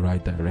destiny in the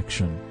right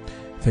direction.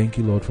 Thank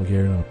you, Lord, for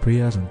hearing our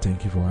prayers, and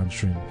thank you for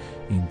answering.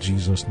 In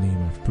Jesus' name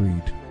I've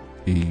prayed.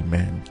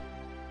 Amen.